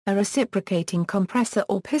A reciprocating compressor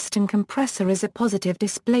or piston compressor is a positive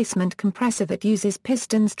displacement compressor that uses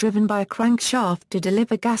pistons driven by a crankshaft to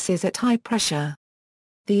deliver gases at high pressure.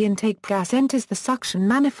 The intake gas enters the suction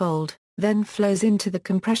manifold, then flows into the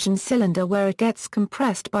compression cylinder where it gets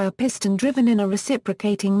compressed by a piston driven in a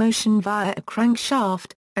reciprocating motion via a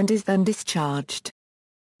crankshaft, and is then discharged.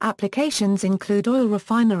 Applications include oil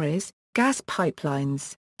refineries, gas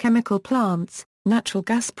pipelines, chemical plants, natural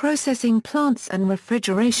gas processing plants and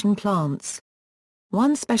refrigeration plants.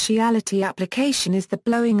 One specialty application is the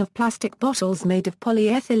blowing of plastic bottles made of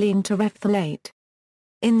polyethylene terephthalate.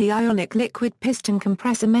 In the Ionic liquid piston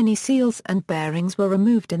compressor, many seals and bearings were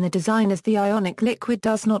removed in the design as the Ionic liquid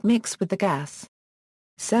does not mix with the gas.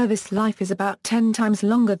 Service life is about 10 times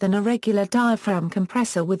longer than a regular diaphragm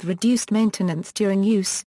compressor with reduced maintenance during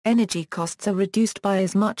use. Energy costs are reduced by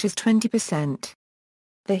as much as 20%.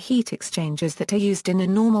 The heat exchangers that are used in a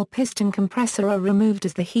normal piston compressor are removed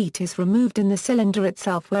as the heat is removed in the cylinder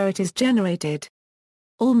itself where it is generated.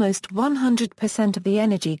 Almost 100% of the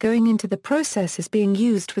energy going into the process is being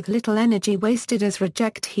used with little energy wasted as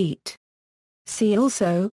reject heat. See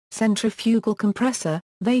also, centrifugal compressor,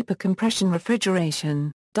 vapor compression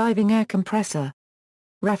refrigeration, diving air compressor.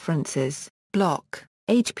 References, Block,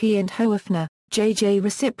 HP and Hoefner, J.J.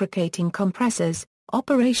 Reciprocating Compressors,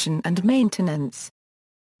 Operation and Maintenance.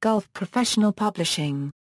 Gulf Professional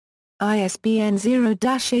Publishing. ISBN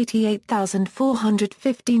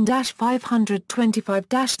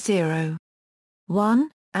 0-88415-525-0.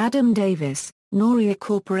 1. Adam Davis, Noria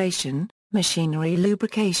Corporation, Machinery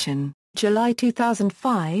Lubrication, July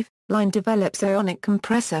 2005. Line develops Ionic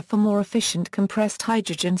compressor for more efficient compressed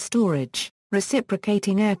hydrogen storage,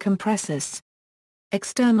 reciprocating air compressors.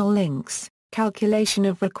 External links. Calculation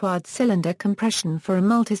of required cylinder compression for a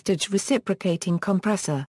multistage reciprocating compressor.